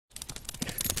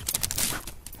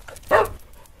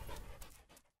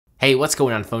Hey, what's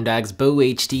going on, Phone Dogs?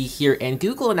 BoHD here, and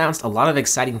Google announced a lot of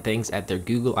exciting things at their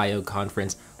Google I/O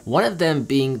conference, one of them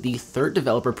being the third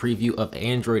developer preview of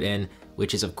Android N,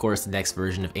 which is of course the next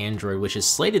version of Android, which is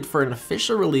slated for an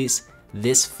official release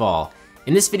this fall.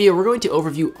 In this video, we're going to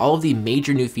overview all of the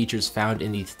major new features found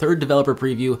in the third developer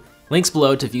preview, links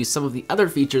below to view some of the other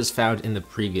features found in the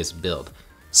previous build.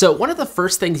 So one of the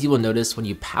first things you will notice when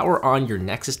you power on your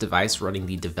Nexus device running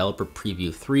the Developer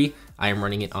Preview 3, I am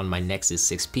running it on my Nexus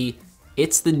 6P,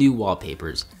 it's the new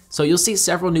wallpapers. So you'll see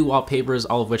several new wallpapers,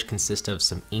 all of which consist of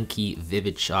some inky,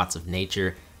 vivid shots of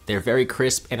nature. They're very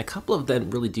crisp, and a couple of them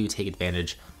really do take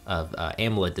advantage of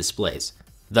AMOLED displays.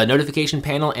 The notification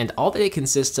panel and all that it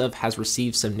consists of has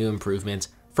received some new improvements.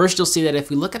 First, you'll see that if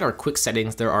we look at our quick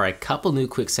settings, there are a couple new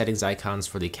quick settings icons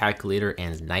for the calculator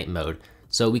and night mode.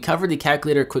 So we covered the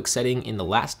calculator quick setting in the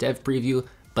last dev preview,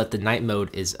 but the night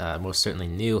mode is most certainly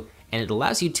new, and it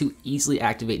allows you to easily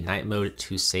activate night mode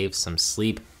to save some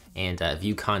sleep and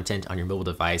view content on your mobile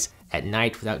device at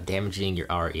night without damaging your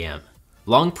REM.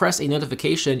 Long press a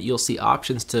notification, you'll see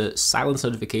options to silence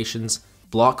notifications,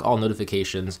 block all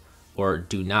notifications, or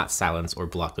do not silence or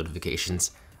block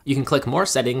notifications. You can click more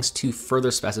settings to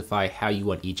further specify how you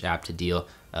want each app to deal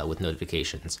with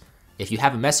notifications. If you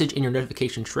have a message in your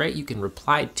notification tray, you can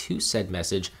reply to said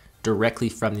message directly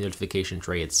from the notification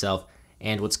tray itself.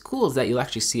 And what's cool is that you'll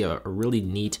actually see a really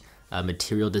neat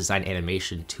material design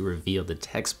animation to reveal the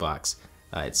text box.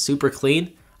 It's super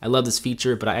clean. I love this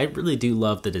feature, but I really do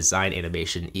love the design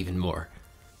animation even more.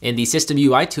 In the System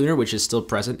UI Tuner, which is still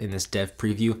present in this dev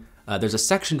preview, there's a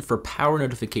section for power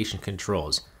notification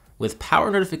controls. With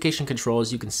power notification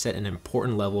controls, you can set an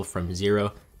important level from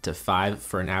 0 to 5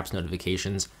 for an app's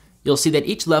notifications. You'll see that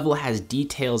each level has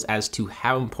details as to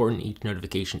how important each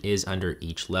notification is under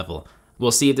each level.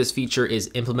 We'll see if this feature is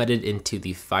implemented into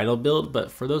the final build,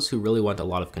 but for those who really want a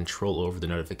lot of control over the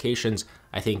notifications,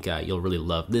 I think you'll really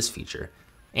love this feature.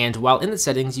 And while in the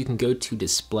settings, you can go to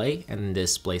display and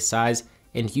display size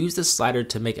and use the slider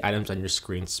to make items on your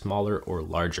screen smaller or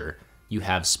larger. You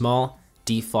have small,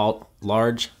 default,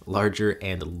 large, larger,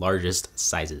 and largest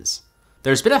sizes.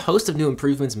 There's been a host of new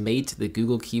improvements made to the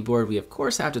Google keyboard. We of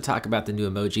course have to talk about the new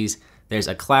emojis. There's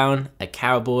a clown, a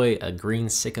cowboy, a green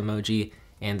sick emoji,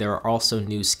 and there are also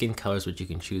new skin colors which you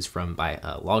can choose from by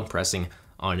long pressing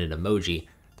on an emoji.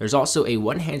 There's also a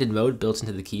one-handed mode built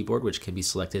into the keyboard which can be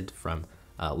selected from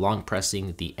long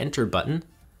pressing the enter button.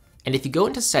 And if you go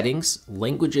into settings,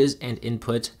 languages and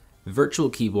input,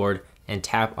 virtual keyboard, and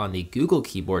tap on the Google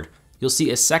keyboard, you'll see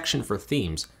a section for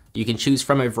themes. You can choose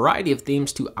from a variety of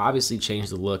themes to obviously change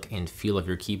the look and feel of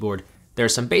your keyboard. There are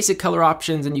some basic color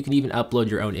options, and you can even upload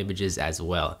your own images as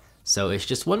well. So it's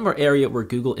just one more area where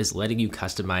Google is letting you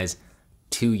customize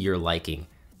to your liking.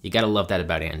 You gotta love that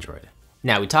about Android.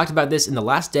 Now, we talked about this in the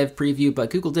last dev preview,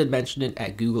 but Google did mention it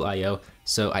at Google I/O,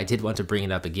 so I did want to bring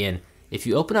it up again. If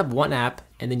you open up one app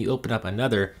and then you open up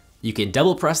another, you can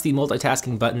double press the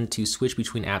multitasking button to switch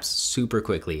between apps super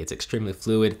quickly. It's extremely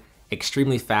fluid,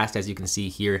 extremely fast, as you can see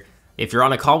here. If you're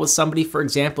on a call with somebody, for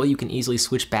example, you can easily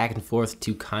switch back and forth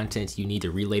to content you need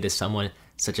to relay to someone,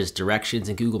 such as directions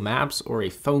in Google Maps or a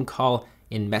phone call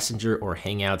in Messenger or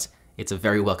Hangouts. It's a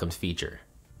very welcomed feature.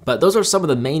 But those are some of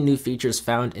the main new features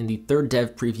found in the third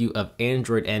dev preview of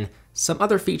Android N. Some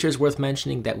other features worth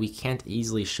mentioning that we can't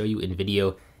easily show you in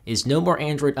video is no more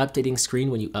Android updating screen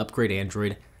when you upgrade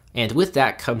Android. And with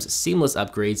that comes seamless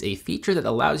upgrades, a feature that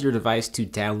allows your device to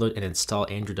download and install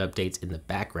Android updates in the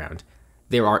background.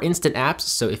 There are instant apps,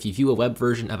 so if you view a web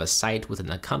version of a site with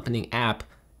an accompanying app,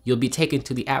 you'll be taken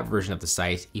to the app version of the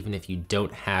site, even if you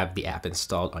don't have the app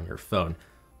installed on your phone.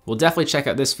 We'll definitely check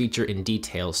out this feature in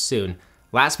detail soon.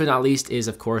 Last but not least is,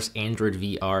 of course, Android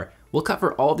VR. We'll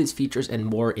cover all these features and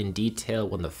more in detail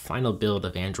when the final build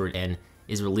of Android N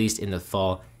is released in the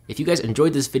fall. If you guys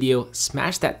enjoyed this video,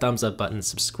 smash that thumbs up button,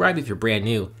 subscribe if you're brand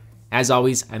new. As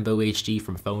always, I'm BoHD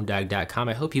from PhoneDog.com.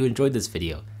 I hope you enjoyed this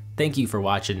video. Thank you for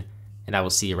watching, and I will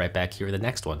see you right back here in the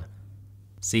next one.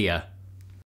 See ya.